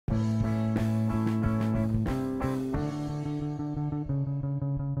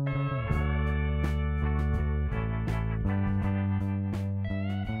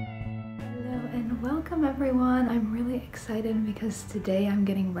everyone, I'm really excited because today I'm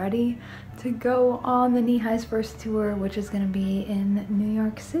getting ready to go on the Knee High's first tour, which is going to be in New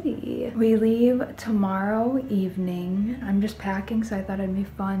York City. We leave tomorrow evening. I'm just packing, so I thought it'd be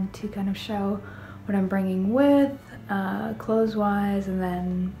fun to kind of show what I'm bringing with, clothes wise, and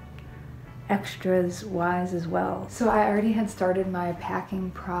then extras wise as well. So I already had started my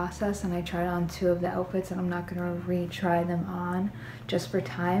packing process and I tried on 2 of the outfits, and I'm not gonna retry them on just for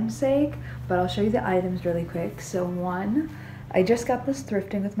time's sake, but I'll show you the items really quick. So one, I just got this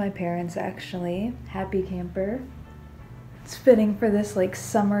thrifting with my parents actually. Happy camper. It's fitting for this like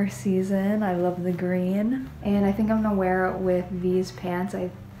summer season. I love the green, and I think I'm gonna wear it with these pants.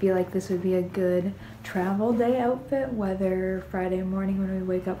 I feel like this would be a good travel day outfit, whether Friday morning when we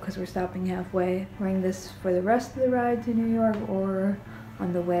wake up because we're stopping halfway, wearing this for the rest of the ride to New York, or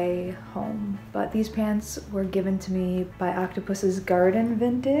on the way home. But these pants were given to me by Octopus's Garden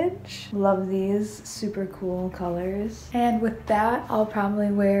Vintage. Love these, super cool colors. And with that, I'll probably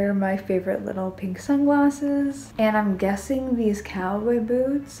wear my favorite little pink sunglasses. And I'm guessing these cowboy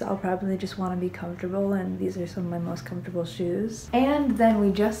boots, I'll probably just want to be comfortable, and these are some of my most comfortable shoes. And then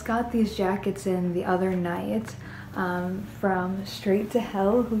we just got these jackets in the other night from Straight to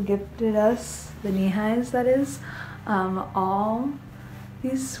Hell, who gifted us, the Knee Highs that is, all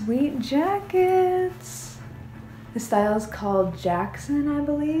these sweet jackets. The style is called Jackson, I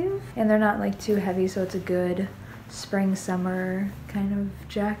believe, and they're not like too heavy, so it's a good spring summer kind of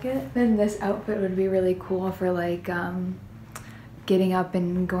jacket. Then this outfit would be really cool for like getting up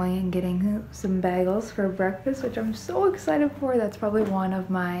and going and getting some bagels for breakfast, which I'm so excited for. That's probably one of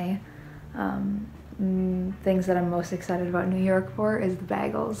my things that I'm most excited about New York for, is the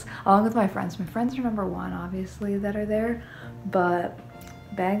bagels, along with my friends. My friends are number one, obviously, that are there, but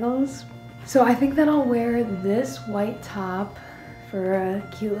bagels. So I think that I'll wear this white top for a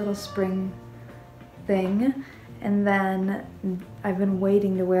cute little spring thing, and then I've been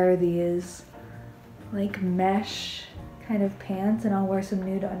waiting to wear these like mesh kind of pants, and I'll wear some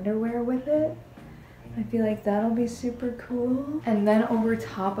nude underwear with it. I feel like that'll be super cool. And then over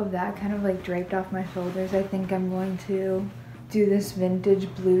top of that, kind of like draped off my shoulders, I think I'm going to do this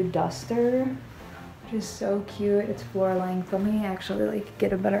vintage blue duster, which is so cute. It's floor length. Let me actually like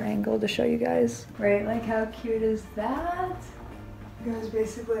get a better angle to show you guys. Right, like how cute is that? It goes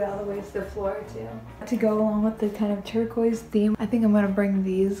basically all the way to the floor too. To go along with the kind of turquoise theme, I think I'm gonna bring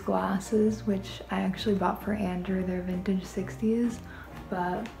these glasses, which I actually bought for Andrew. They're vintage 60s,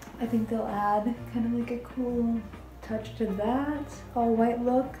 but I think they'll add kind of like a cool touch to that all white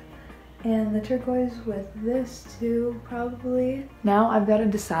look. And the turquoise with this too, probably. Now I've got to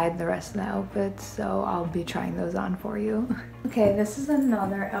decide the rest of the outfits, so I'll be trying those on for you. Okay, this is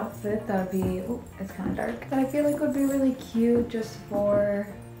another outfit that would be, oh, it's kind of dark, that I feel like would be really cute just for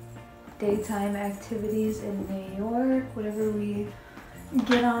daytime activities in New York, whatever we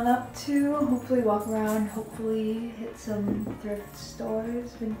get on up to. Hopefully walk around, hopefully hit some thrift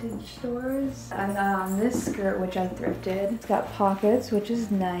stores, vintage stores. I got on this skirt, which I thrifted. It's got pockets, which is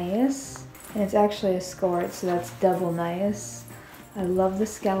nice, and it's actually a skirt, so that's double nice. I love the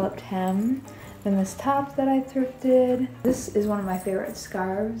scalloped hem. Then this top that I thrifted. This is one of my favorite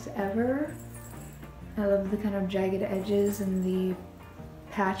scarves ever. I love the kind of jagged edges and the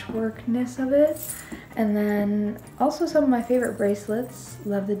patchworkness of it. And then also some of my favorite bracelets.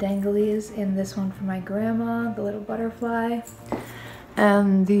 Love the danglies, and this one for my grandma, the little butterfly.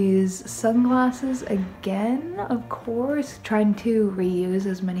 And these sunglasses again, of course, trying to reuse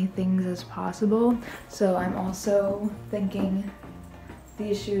as many things as possible. So I'm also thinking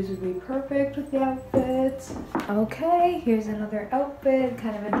these shoes would be perfect with the outfit. Okay, here's another outfit,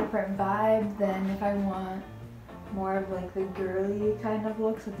 kind of a different vibe than if I want more of like the girly kind of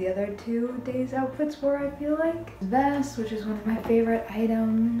looks that the other 2 days outfits were, I feel like. Vest, which is one of my favorite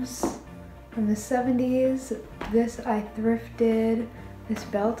items from the 70s. This I thrifted. This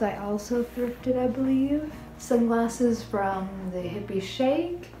belt I also thrifted, I believe. Sunglasses from the Hippie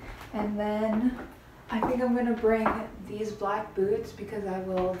Shake. And then I think I'm gonna bring these black boots because I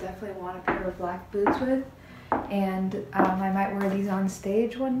will definitely want a pair of black boots with. And I might wear these on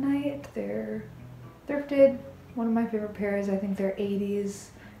stage one night. They're thrifted. One of my favorite pairs. I think they're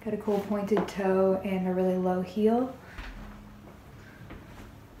 80s. Got a cool pointed toe and a really low heel.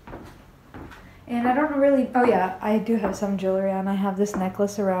 And I don't really, oh yeah, I do have some jewelry on. I have this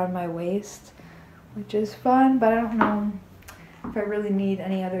necklace around my waist, which is fun, but I don't know if I really need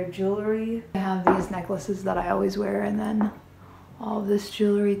any other jewelry. I have these necklaces that I always wear, and then all of this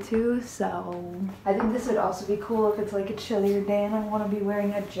jewelry too, so I think this would also be cool if it's like a chillier day and I want to be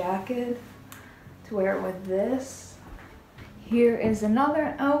wearing a jacket to wear it with this. Here is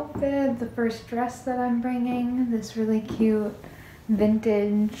another outfit, the first dress that I'm bringing. This really cute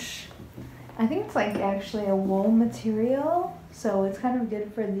vintage, I think it's like actually a wool material. So it's kind of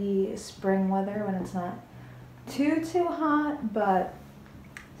good for the spring weather when it's not too hot, but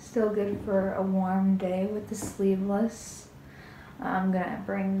still good for a warm day with the sleeveless. I'm gonna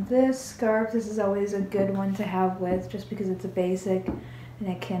bring this scarf. This is always a good one to have with just because it's a basic and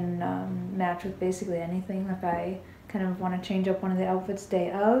it can match with basically anything if I kind of want to change up one of the outfits day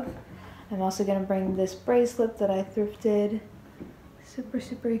of. I'm also gonna bring this bracelet that I thrifted.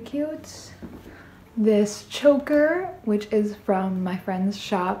 Super cute. This choker, which is from my friend's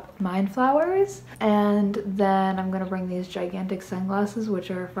shop, Mindflowers. And then I'm gonna bring these gigantic sunglasses,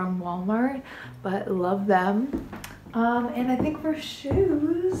 which are from Walmart, but love them. And I think for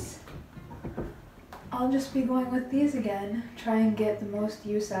shoes, I'll just be going with these again. Try and get the most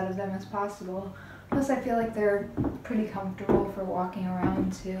use out of them as possible. Plus I feel like they're pretty comfortable for walking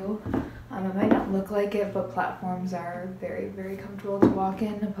around too. It might not look like it, but platforms are very comfortable to walk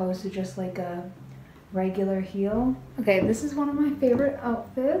in opposed to just like a regular heel. Okay, this is one of my favorite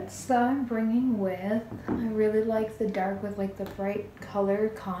outfits that I'm bringing with. I really like the dark with like the bright color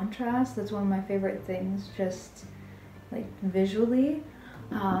contrast. That's one of my favorite things, just like visually.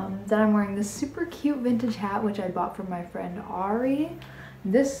 Then I'm wearing this super cute vintage hat, which I bought from my friend Ari.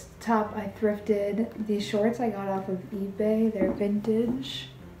 This top I thrifted. These shorts I got off of eBay. They're vintage,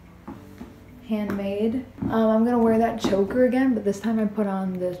 handmade. I'm gonna wear that choker again, but this time I put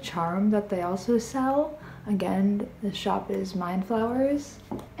on the charm that they also sell. Again, the shop is Mindflowers.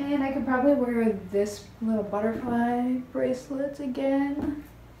 And I could probably wear this little butterfly bracelet again,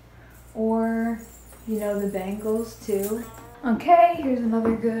 or you know, the bangles too. Okay, here's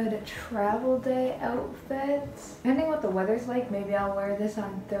another good travel day outfit. Depending what the weather's like, maybe I'll wear this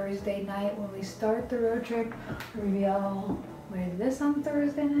on Thursday night when we start the road trip, or maybe I'll wear this on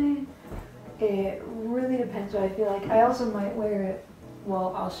Thursday night. It really depends what I feel like. I also might wear it,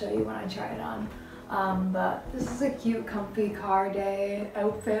 well, I'll show you when I try it on. But this is a cute, comfy car day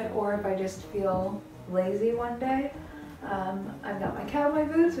outfit, or if I just feel lazy one day. I've got my cowboy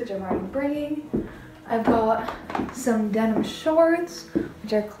boots, which I'm already bringing. I've got some denim shorts,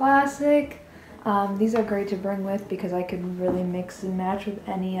 which are classic. These are great to bring with because I can really mix and match with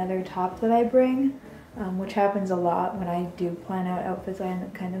any other top that I bring, which happens a lot when I do plan out outfits. I end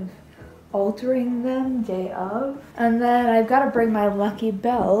up kind of altering them day of. And then I've got to bring my lucky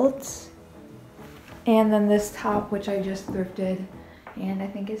belt, and then this top, which I just thrifted and I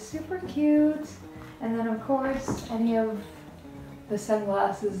think is super cute. And then of course any of the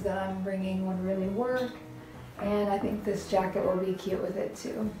sunglasses that I'm bringing would really work, and I think this jacket will be cute with it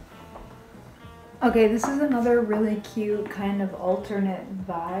too. Okay, this is another really cute kind of alternate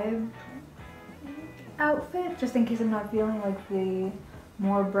vibe outfit, just in case I'm not feeling like the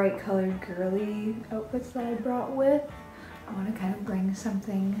more bright colored girly outfits that I brought with. I want to kind of bring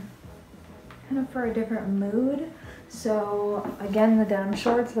something kind of for a different mood. So again, the denim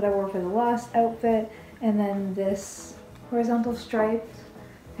shorts that I wore for the last outfit, and then this horizontal striped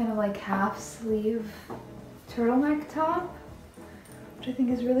kind of like half sleeve turtleneck top, which I think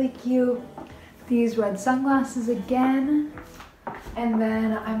is really cute. These red sunglasses again, and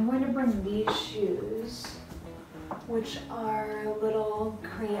then I'm going to bring these shoes, which are little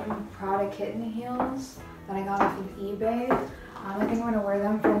cream Prada kitten heels that I got off of eBay. I think I'm going to wear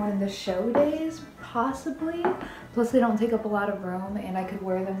them for one of the show days, possibly. Plus they don't take up a lot of room, and I could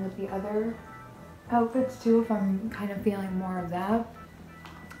wear them with the other outfits too if I'm kind of feeling more of that.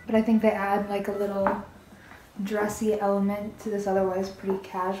 But I think they add like a little dressy element to this otherwise pretty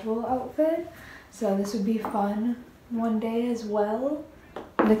casual outfit. So this would be fun one day as well.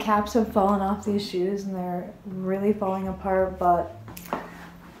 The caps have fallen off these shoes and they're really falling apart, but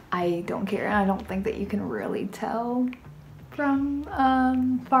I don't care. I don't think that you can really tell from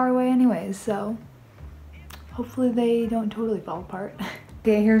far away anyways, so hopefully they don't totally fall apart.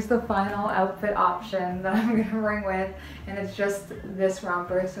 Okay, here's the final outfit option that I'm gonna bring with, and it's just this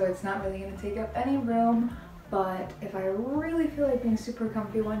romper, so it's not really gonna take up any room, but if I really feel like being super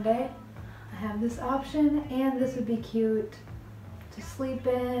comfy one day, I have this option, and this would be cute to sleep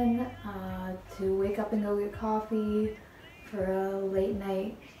in, to wake up and go get coffee, for a late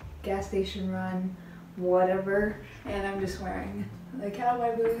night gas station run, whatever. And I'm just wearing the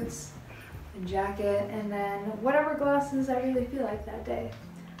cowboy boots, a jacket, and then whatever glasses I really feel like that day.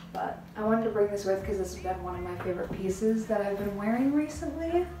 But I wanted to bring this with because this has been one of my favorite pieces that I've been wearing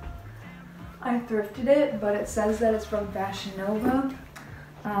recently. I thrifted it, but it says that it's from Fashion Nova.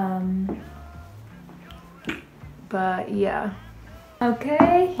 But yeah,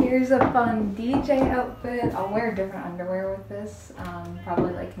 Okay, here's a fun DJ outfit. I'll wear different underwear with this,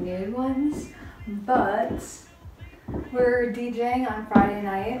 probably like nude ones, but we're DJing on Friday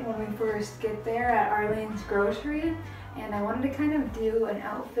night when we first get there at Arlene's Grocery, and I wanted to kind of do an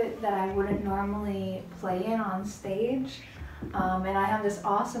outfit that I wouldn't normally play in on stage. And I have this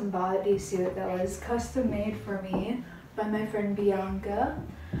awesome bodysuit that was custom made for me by my friend Bianca,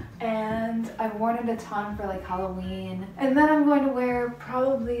 and I've worn it a ton for like Halloween. And then I'm going to wear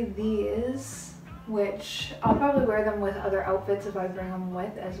probably these, which I'll probably wear them with other outfits if I bring them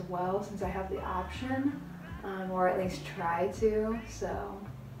with as well, since I have the option, or at least try to, so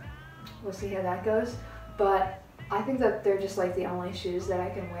we'll see how that goes. But I think that they're just like the only shoes that I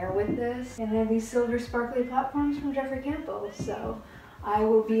can wear with this. And they're these silver sparkly platforms from Jeffrey Campbell, so I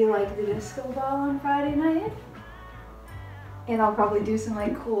will be like the disco ball on Friday night. And I'll probably do some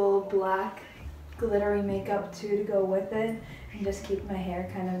like cool black glittery makeup too to go with it, and just keep my hair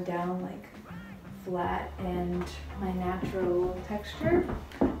kind of down like flat and my natural texture.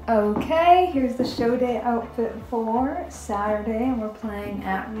 Okay, here's the show day outfit for Saturday, and we're playing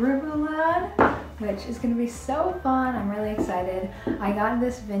at Riverland, which is going to be so fun. I'm really excited. I got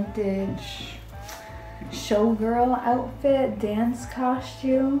this vintage showgirl outfit dance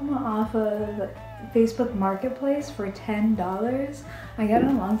costume off of Facebook Marketplace for $10. I got it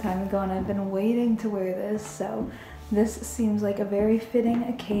a long time ago and I've been waiting to wear this, so this seems like a very fitting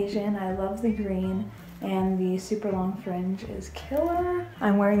occasion. I love the green, and the super long fringe is killer.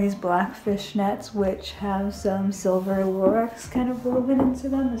 I'm wearing these black fishnets, which have some silver lurex kind of woven into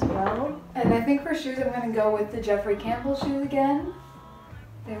them as well. And I think for shoes I'm gonna go with the Jeffrey Campbell shoes again.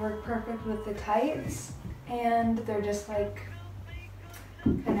 They work perfect with the tights, and they're just like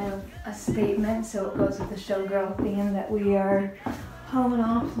kind of a statement, so it goes with the showgirl theme that we are pulling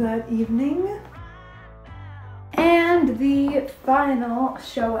off that evening. And the final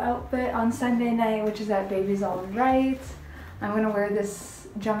show outfit on Sunday night, which is at Baby's All Right. I'm gonna wear this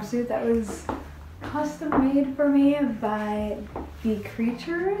jumpsuit that was custom made for me by The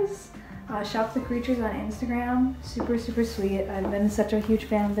Creatures. Shop The Creatures on Instagram. Super, super sweet. I've been such a huge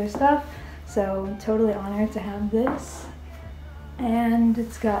fan of their stuff, so I'm totally honored to have this. And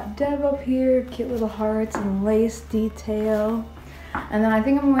it's got Dev up here, cute little hearts and lace detail. And then I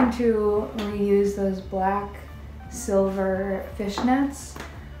think I'm going to reuse those black silver fishnets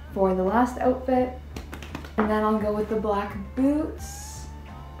for the last outfit. And then I'll go with the black boots,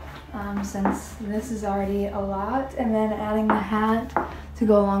 since this is already a lot. And then adding the hat to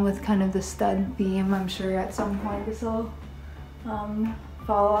go along with kind of the stud theme. I'm sure at some point this will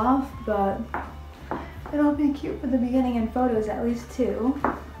fall off, but it'll be cute for the beginning and photos, at least too.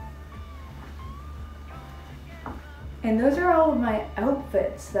 And those are all of my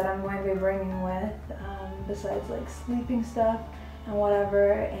outfits that I'm going to be bringing with, besides like sleeping stuff and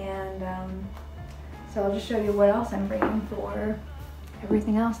whatever. And so I'll just show you what else I'm bringing for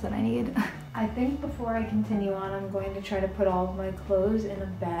everything else that I need. I think before I continue on, I'm going to try to put all of my clothes in a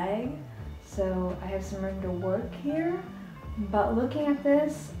bag, so I have some room to work here. But looking at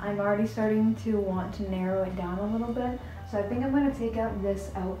this, I'm already starting to want to narrow it down a little bit. So I think I'm going to take out this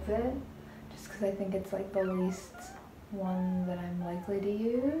outfit, just because I think it's like the least one that I'm likely to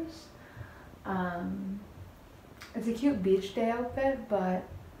use. It's a cute beach day outfit, but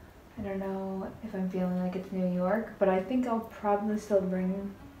I don't know if I'm feeling like it's New York. But I think I'll probably still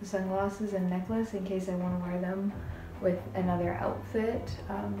bring the sunglasses and necklace in case I want to wear them with another outfit,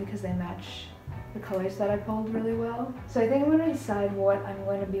 because they match the colors that I pulled really well. So I think I'm going to decide what I'm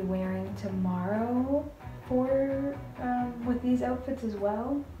going to be wearing tomorrow for with these outfits as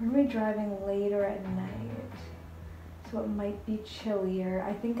well. We're going to be driving later at night, so it might be chillier.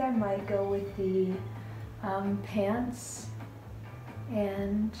 I think I might go with the pants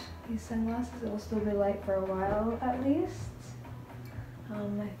and these sunglasses. It will still be light for a while at least.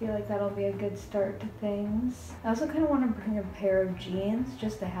 I feel like that'll be a good start to things. I also kind of want to bring a pair of jeans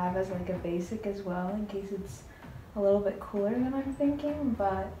just to have as like a basic as well, in case it's a little bit cooler than I'm thinking.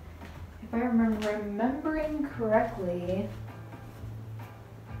 But if I remember remembering correctly,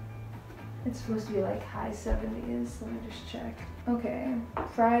 it's supposed to be like high 70s. Let me just check. Okay,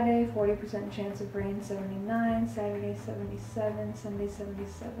 Friday 40% chance of rain, 79, Saturday 77, Sunday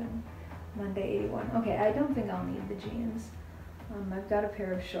 77, Monday 81. Okay, I don't think I'll need the jeans. I've got a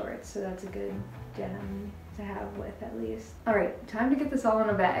pair of shorts, so that's a good denim to have with at least. All right, time to get this all in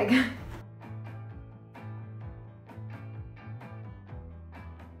a bag.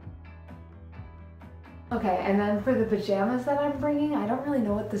 Okay, and then for the pajamas that I'm bringing, I don't really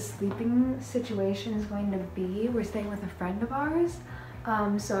know what the sleeping situation is going to be. We're staying with a friend of ours,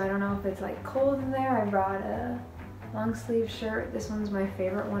 so I don't know if it's like cold in there. I brought a long sleeve shirt. This one's my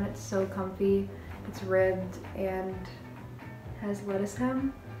favorite one. It's so comfy. It's ribbed and has lettuce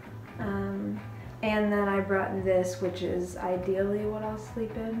hem. And then I brought this, which is ideally what I'll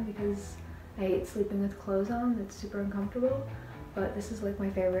sleep in because I hate sleeping with clothes on. It's super uncomfortable. But this is like my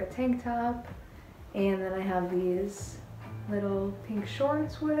favorite tank top. And then I have these little pink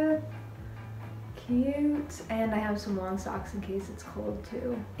shorts with. Cute. And I have some long socks in case it's cold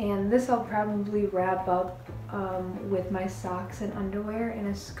too. And this I'll probably wrap up with my socks and underwear and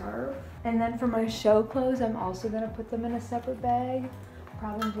a scarf. And then for my show clothes, I'm also gonna put them in a separate bag.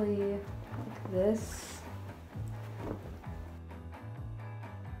 Probably like this.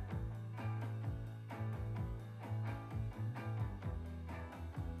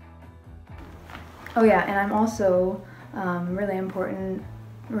 Oh yeah, and I'm also really important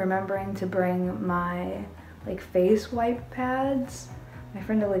remembering to bring my like face wipe pads. My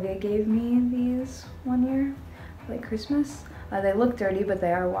friend Olivia gave me these one year for like Christmas. They look dirty, but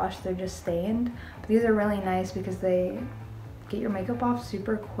they are washed, they're just stained. But these are really nice because they get your makeup off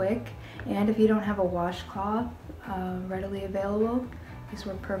super quick, and if you don't have a washcloth readily available, these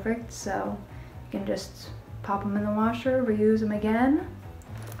work perfect. So you can just pop them in the washer, reuse them again.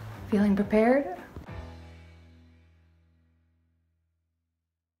 Feeling prepared?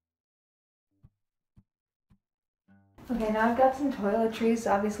 Okay, now I've got some toiletries.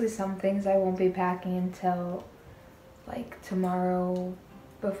 Obviously some things I won't be packing until like tomorrow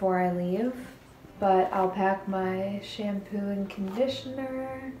before I leave. But I'll pack my shampoo and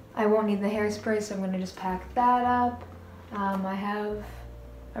conditioner. I won't need the hairspray, so I'm gonna just pack that up. I have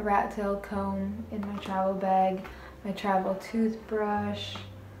a rat tail comb in my travel bag, my travel toothbrush,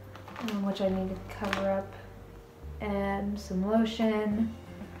 which I need to cover up, and some lotion,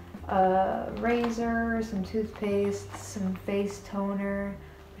 a razor, some toothpaste, some face toner,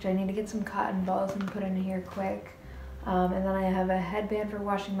 which I need to get some cotton balls and put in here quick. And then I have a headband for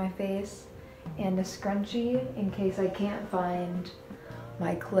washing my face and a scrunchie in case I can't find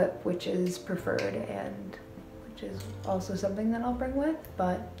my clip, which is preferred and which is also something that I'll bring with,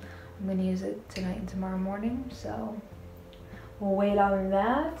 but I'm gonna use it tonight and tomorrow morning, so we'll wait on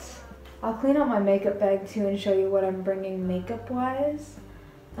that. I'll clean out my makeup bag too and show you what I'm bringing makeup wise.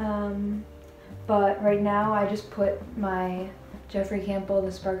 But right now I just put my Jeffrey Campbell,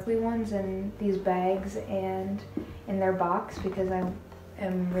 the sparkly ones, in these bags and in their box because I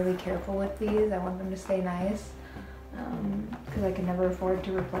am really careful with these. I want them to stay nice because I can never afford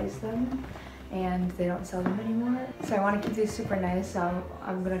to replace them and they don't sell them anymore. So I want to keep these super nice, so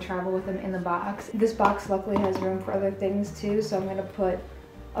I'm going to travel with them in the box. This box luckily has room for other things too, so I'm going to put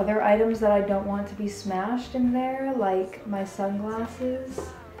other items that I don't want to be smashed in there, like my sunglasses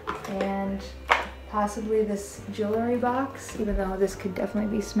and possibly this jewelry box, even though this could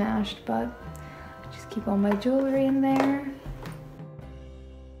definitely be smashed, but just keep all my jewelry in there.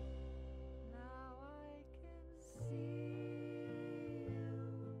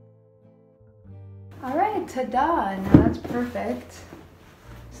 Alright, ta-da! Now that's perfect.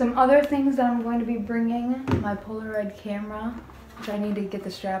 Some other things that I'm going to be bringing, my Polaroid camera, which I need to get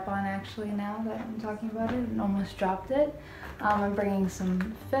the strap on actually now that I'm talking about it and almost dropped it. I'm bringing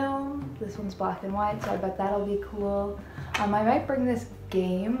some film. This one's black and white, so I bet that'll be cool. I might bring this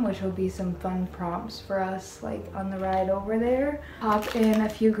game, which will be some fun prompts for us like on the ride over there. Pop in a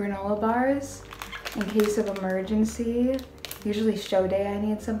few granola bars in case of emergency. Usually show day I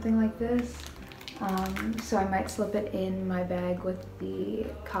need something like this. So I might slip it in my bag with the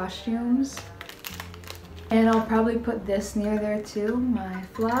costumes. And I'll probably put this near there too, my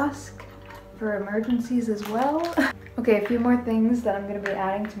flask for emergencies as well. Okay, a few more things that I'm going to be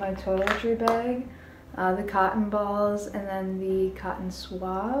adding to my toiletry bag. The cotton balls and then the cotton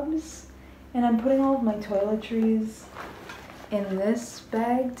swabs. And I'm putting all of my toiletries in this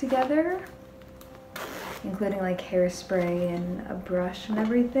bag together, including like hairspray and a brush and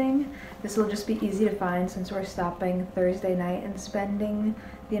everything. This will just be easy to find since we're stopping Thursday night and spending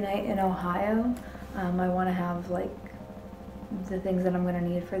the night in Ohio. I want to have like the things that I'm going to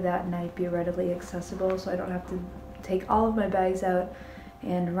need for that night be readily accessible, so I don't have to take all of my bags out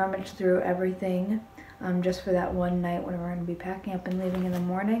and rummage through everything just for that one night when we're going to be packing up and leaving in the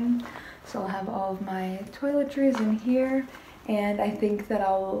morning. So I'll have all of my toiletries in here, and I think that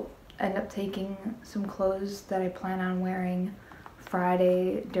I'll end up taking some clothes that I plan on wearing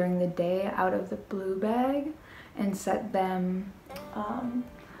Friday during the day out of the blue bag and set them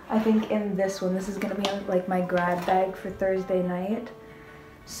I think in this one. This is gonna be like my grab bag for Thursday night.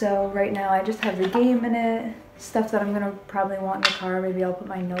 So right now I just have the game in it, stuff that I'm gonna probably want in the car. Maybe I'll put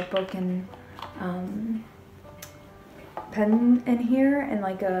my notebook and pen in here and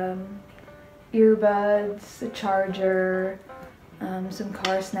like a earbuds, a charger, some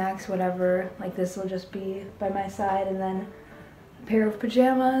car snacks, whatever. Like this will just be by my side, and then a pair of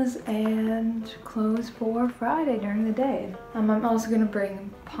pajamas and clothes for Friday during the day. I'm also gonna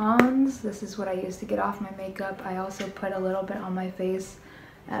bring Pond's. This is what I use to get off my makeup. I also put a little bit on my face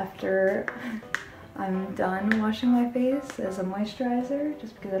after I'm done washing my face as a moisturizer,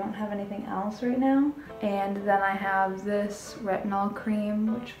 just because I don't have anything else right now. And then I have this retinol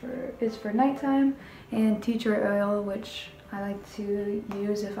cream, which is for nighttime, and tea tree oil, which I like to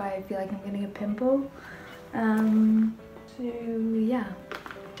use if I feel like I'm getting a pimple. So yeah,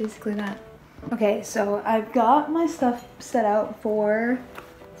 basically that. Okay, so I've got my stuff set out for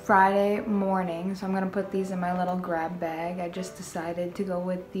Friday morning, so I'm gonna put these in my little grab bag. I just decided to go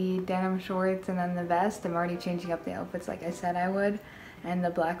with the denim shorts and then the vest. I'm already changing up the outfits like I said I would, and the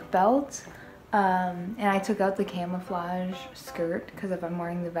black belt. And I took out the camouflage skirt because if I'm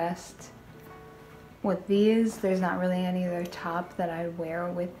wearing the vest with these, there's not really any other top that I'd wear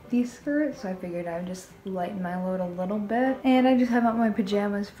with these skirts, so I figured I would just lighten my load a little bit. And I just have out my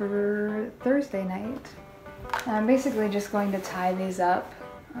pajamas for Thursday night. And I'm basically just going to tie these up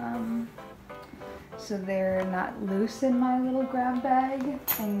so they're not loose in my little grab bag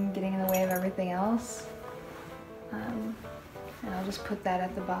and getting in the way of everything else. And I'll just put that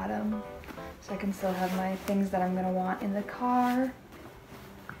at the bottom so I can still have my things that I'm gonna want in the car.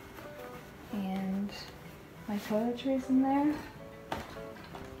 And my toiletries in there.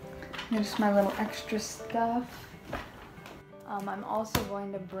 And just my little extra stuff. I'm also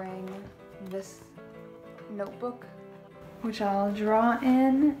going to bring this notebook, which I'll draw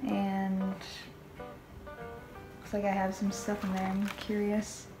in, and looks like I have some stuff in there. I'm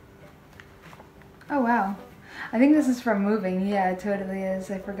curious. Oh wow. I think this is from moving. Yeah, it totally is.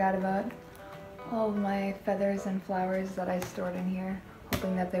 I forgot about all of my feathers and flowers that I stored in here,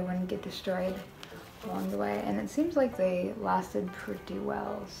 hoping that they wouldn't get destroyed along the way. And it seems like they lasted pretty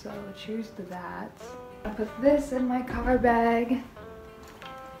well, so cheers to that. I'll put this in my car bag.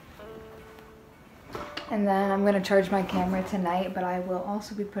 And then I'm gonna charge my camera tonight, but I will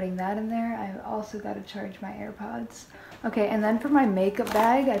also be putting that in there. I've also gotta charge my AirPods. Okay, and then for my makeup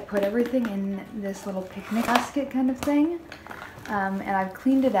bag, I put everything in this little picnic basket kind of thing. And I've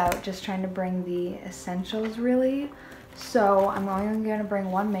cleaned it out, just trying to bring the essentials really. So I'm only gonna bring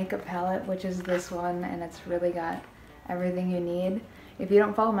one makeup palette, which is this one, and it's really got everything you need. If you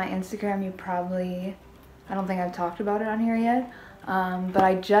don't follow my Instagram, you probably, I don't think I've talked about it on here yet. But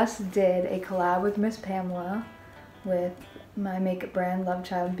I just did a collab with Miss Pamela with my makeup brand Love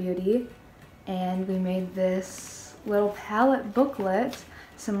Child Beauty, and we made this little palette booklet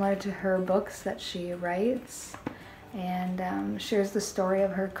similar to her books that she writes, and shares the story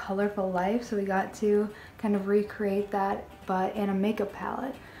of her colorful life. So we got to kind of recreate that, but in a makeup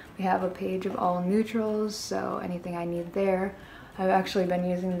palette. We have a page of all neutrals, so anything I need there. I've actually been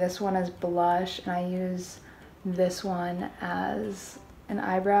using this one as blush, and I use this one as an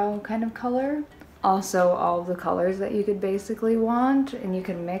eyebrow kind of color. Also all of the colors that you could basically want, and you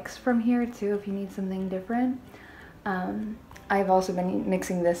can mix from here too if you need something different. I've also been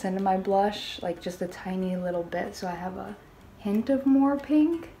mixing this into my blush, like just a tiny little bit, so I have a hint of more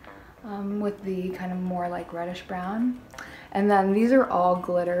pink with the kind of more like reddish brown. And then these are all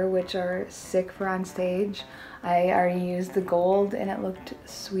glitter, which are sick for on stage. I already used the gold and it looked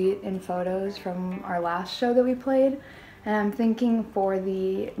sweet in photos from our last show that we played. And I'm thinking for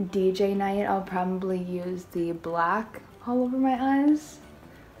the DJ night, I'll probably use the black all over my eyes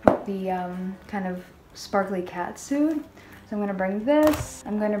with the kind of sparkly cat suit. So I'm gonna bring this.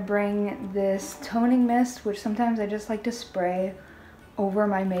 I'm gonna bring this toning mist, which sometimes I just like to spray over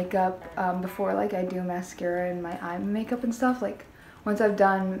my makeup before like I do mascara and my eye makeup and stuff. Like once I've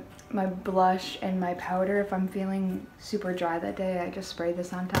done my blush and my powder, if I'm feeling super dry that day, I just spray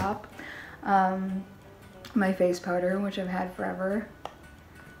this on top. My face powder, which I've had forever,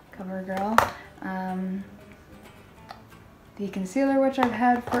 CoverGirl. The concealer, which I've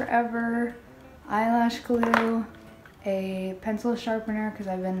had forever, eyelash glue, a pencil sharpener, because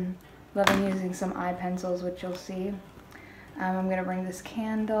I've been loving using some eye pencils, which you'll see. I'm gonna bring this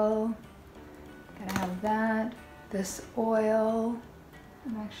candle, gotta have that, this oil.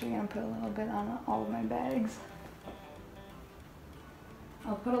 I'm actually gonna put a little bit on all of my bags.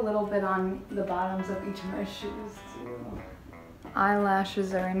 I'll put a little bit on the bottoms of each of my shoes too.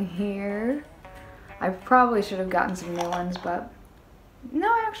 Eyelashes are in here. I probably should have gotten some new ones, but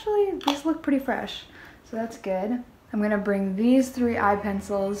no, actually these look pretty fresh, so that's good. I'm gonna bring these 3 eye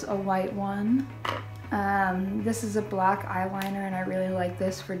pencils, a white one. This is a black eyeliner, and I really like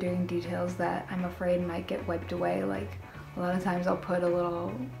this for doing details that I'm afraid might get wiped away. Like a lot of times I'll put a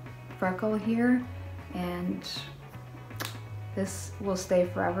little freckle here, and this will stay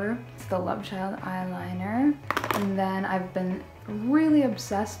forever. It's the Love Child eyeliner. And then I've been really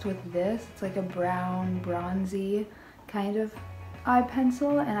obsessed with this. It's like a brown, bronzy kind of eye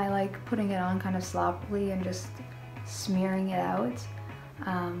pencil, and I like putting it on kind of sloppily and just smearing it out.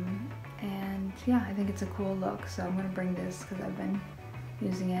 And yeah, I think it's a cool look, so I'm gonna bring this because I've been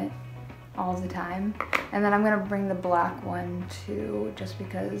using it all the time. And then I'm gonna bring the black one too, just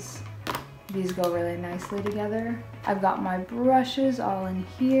because these go really nicely together. I've got my brushes all in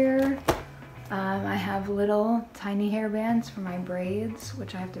here. I have little tiny hair bands for my braids,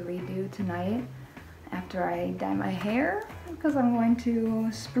 which I have to redo tonight after I dye my hair, because I'm going to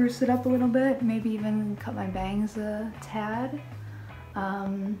spruce it up a little bit, maybe even cut my bangs a tad.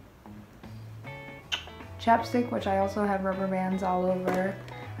 Chapstick, which I also have rubber bands all over.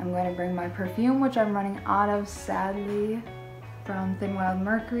 I'm going to bring my perfume, which I'm running out of, sadly, from Thin Wild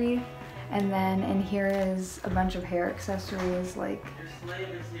Mercury. And then in here is a bunch of hair accessories, like your slave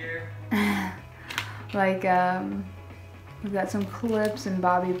is here. Like we've got some clips and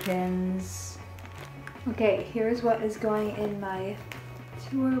bobby pins. Okay, here's what is going in my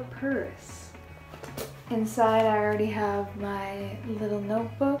tour purse. Inside I already have my little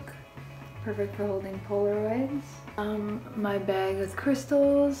notebook, perfect for holding Polaroids. My bag with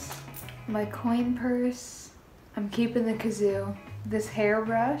crystals, my coin purse. I'm keeping the kazoo. This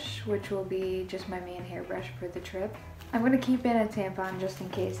hairbrush, which will be just my main hairbrush for the trip. I'm gonna keep in a tampon just in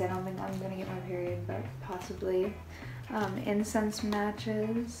case. I don't think I'm gonna get my period, but possibly. Incense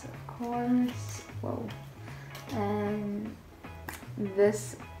matches, of course. Whoa. And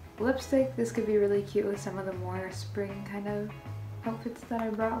this lipstick, this could be really cute with some of the more spring kind of outfits that I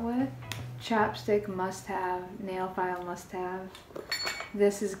brought with. Chapstick must have, nail file must have.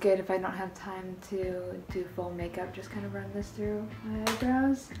 This is good if I don't have time to do full makeup, just kind of run this through my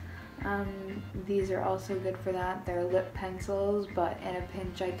eyebrows. These are also good for that. They're lip pencils, but in a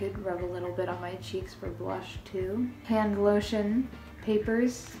pinch I could rub a little bit on my cheeks for blush too. Hand lotion,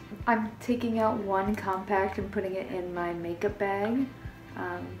 papers. I'm taking out one compact and putting it in my makeup bag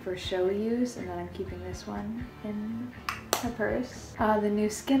for show use, and then I'm keeping this one in my purse. The new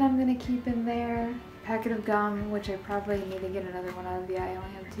skin I'm gonna keep in there. Packet of gum, which I probably need to get another one out of. Yeah, I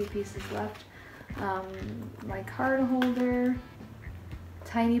only have 2 pieces left. My card holder,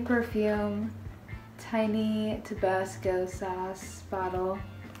 tiny perfume, tiny Tabasco sauce bottle,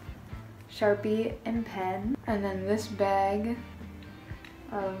 Sharpie and pen, and then this bag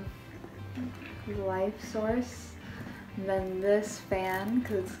of Life Source, and then this fan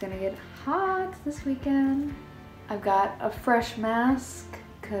because it's gonna get hot this weekend. I've got a fresh mask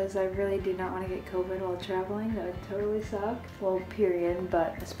because I really do not want to get COVID while traveling. That would totally suck. Well, period,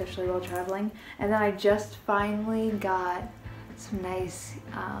 but especially while traveling. And then I just finally got some nice,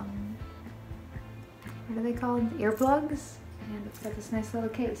 what are they called? Earplugs? And it's got this nice little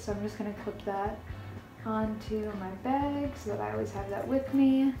case, so I'm just gonna clip that onto my bag so that I always have that with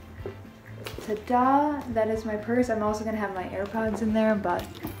me. Ta-da! That is my purse. I'm also gonna have my AirPods in there, but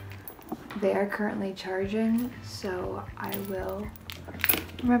they are currently charging, so I will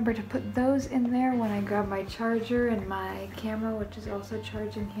remember to put those in there when I grab my charger and my camera, which is also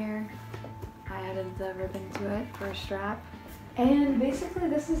charging here. I added the ribbon to it for a strap. And basically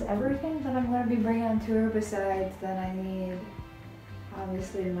this is everything that I'm going to be bringing on tour, besides that I need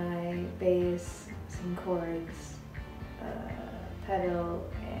obviously my bass, some chords, pedal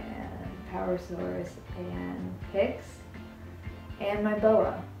and power source and picks, and my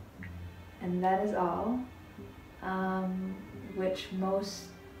boa. And that is all. Which most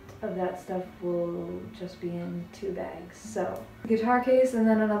of that stuff will just be in 2 bags. So, guitar case and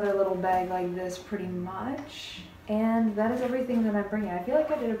then another little bag like this pretty much. And that is everything that I'm bringing. I feel like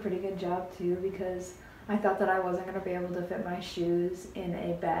I did a pretty good job too, because I thought that I wasn't going to be able to fit my shoes in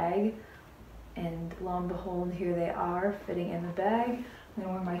a bag. And lo and behold, here they are fitting in the bag. I'm going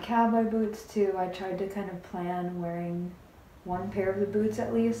to wear my cowboy boots too. I tried to kind of plan wearing 1 pair of the boots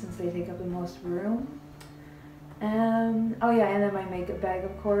at least, since they take up the most room. Oh yeah, and then my makeup bag,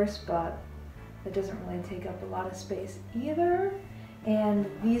 of course, but it doesn't really take up a lot of space either. And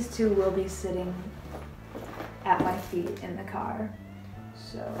these 2 will be sitting at my feet in the car.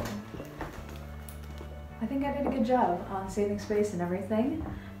 So I think I did a good job on saving space and everything.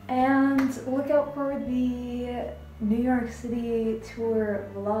 And look out for the New York City tour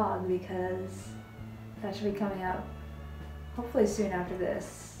vlog, because that should be coming out hopefully soon after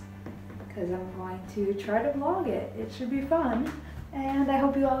this, because I'm going to try to vlog it. It should be fun. And I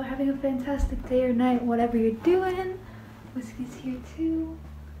hope you all are having a fantastic day or night, whatever you're doing. Whiskey's here too.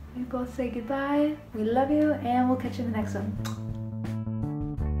 We both say goodbye. We love you, and we'll catch you in the next one.